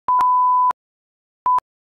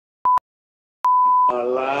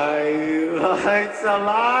Alive! It's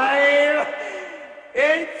alive!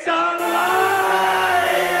 It's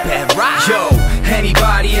alive! BEDROC. Yo,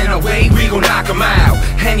 anybody in our way, we gon' knock 'em out.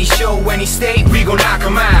 Any show, any state, we gon' knock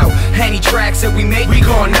 'em out. Any tracks that we make, we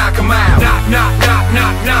gon' knock 'em out. Knock, knock, knock,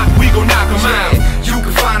 knock, knock, we gon' knock 'em out. You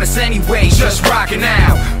can find us anyway, just rockin'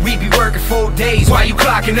 out. We be working 4 days while you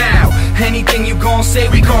clocking out. Anything you gon' say,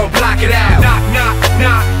 we gon' block it out. Knock, knock,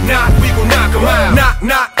 knock, knock, we gon' knock 'em out. Knock,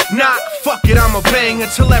 knock, knock, fuck it, I'ma bang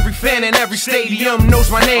until every fan in every stadium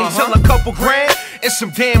knows my name. Till a couple grand and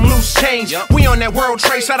some damn loose change. We on that world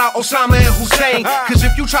trade, shout out Osama and Hussein. Cause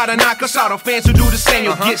if you try to knock us out, our fans will do the same,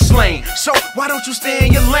 you'll get slain. So why don't you stay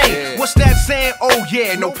in your lane? What's that saying? Oh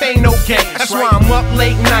yeah, no pain, no gain. That's why I'm up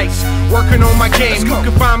late nights, working on my game. You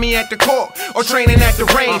can find me at the court or training at the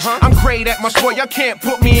range. I'm great at my sport, y'all can't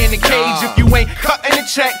put me in the cage. If you ain't cutting the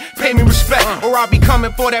check, pay me respect, or I'll be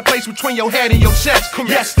coming for that place between your head and your chest.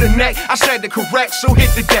 Yes, the neck, I said the correct, so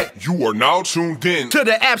hit the deck. You are now tuned in to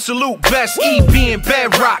the absolute best, EB and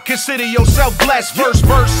BEDROC. Consider yourself blessed. Verse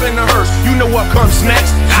in the hearse, you know what comes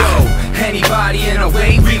next. Yo, anybody in our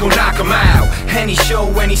way, we gon' knock 'em out. Any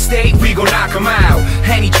show, any state, we gon' knock 'em out.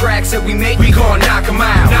 Any tracks that we make, we gon' knock 'em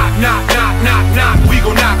out. Knock, knock, knock, knock, knock, we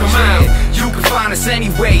gon' knock 'em out. You can find us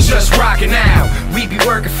anyway, just rockin' out. We be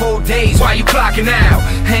working 4 days while you clocking out.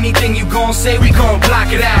 Anything you gon' say, we gon'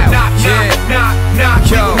 block it out. Knock, knock, knock, knock,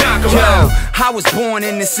 we gon' knock 'em out. I was born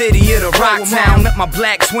in the city of the rock town. Met my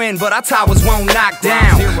black twin, but our towers won't knock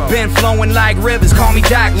down. Been flowing like rivers, call me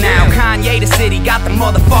Doc now. Kanye the city, got the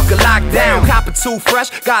motherfucker locked down. Copper too fresh,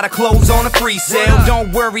 got her clothes on a free sale.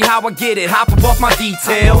 Don't worry how I get it, hop up off my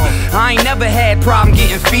detail. I ain't never had problem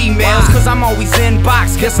getting females, cause I'm always in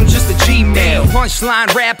box, guess I'm just a Gmail.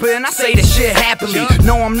 Punchline rapper and I say this shit happily.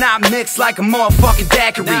 No, I'm not mixed like a motherfucking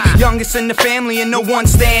daiquiri. Youngest in the family and no one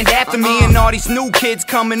stand after me. And all these new kids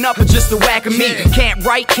coming up are just a whack of me. Can't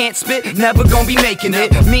write, can't spit, never gonna be making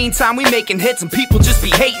it. Meantime we making hits and people just be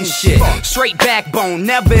hating shit. Straight backbone,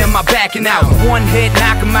 never am I backing out. One hit,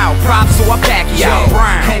 knock 'em out, props so I back you out.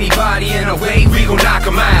 Anybody in our way, we gon' knock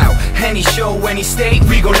 'em out. Any show, any state,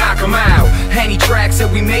 we gon' knock 'em out. Any tracks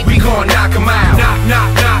that we make, we gon' knock 'em out. Knock,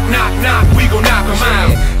 knock, knock, knock, knock, we gon' knock 'em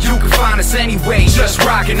out. You can find us anyway, just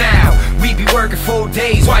rockin' out. We be working 4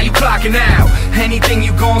 days while you clocking out. Anything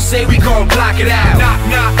you gon' say, we gon' block it out. Knock,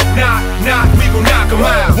 knock, knock, knock, we gon' knock 'em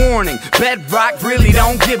out. Warning, BEDROC really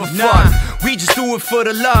don't give a fuck. We just do it for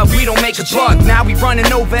the love, we don't make a buck. Now we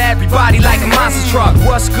running over everybody like a monster truck.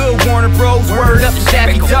 What's good, Warner Bros? Word up to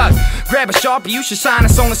Daffy Duck. Grab a Sharpie, you should sign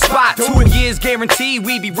us on the spot. 2 years guaranteed,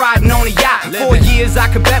 we be riding on a yacht. 4 years, I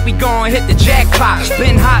could bet we gon' hit the jackpot.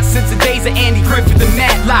 Been hot since the days of Andy Griffith and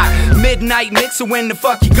Matlock. Midnight mixer, when the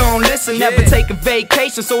fuck you gon' listen? Never take a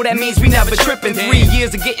vacation, so that means we never trippin'. 3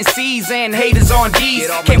 years of getting C's and haters on D's.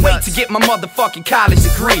 Can't wait to get my motherfucking college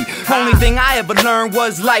degree. Only thing I ever learned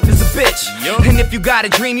was life is a bitch. And if you got a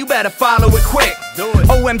dream, you better follow it quick.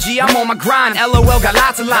 OMG, I'm on my grind, LOL got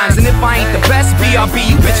lots of lines. And if I ain't the best, BRB,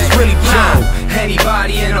 you bitches really blind.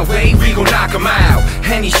 Anybody in our way, we gon' knock 'em out.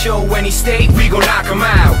 Any show, any state, we gon' knock 'em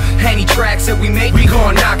out. Any tracks that we make, we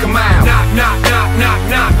gon' knock 'em out. Knock, knock, knock, knock,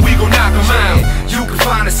 knock, we gon' knock 'em out. You can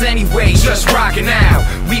find us anyway, just rockin' out.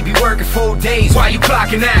 We be working 4 days while you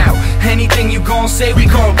clocking out. Anything you gon' say, we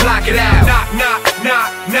gon' block it out. Knock, knock,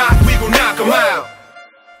 knock, knock, we gon' knock 'em out.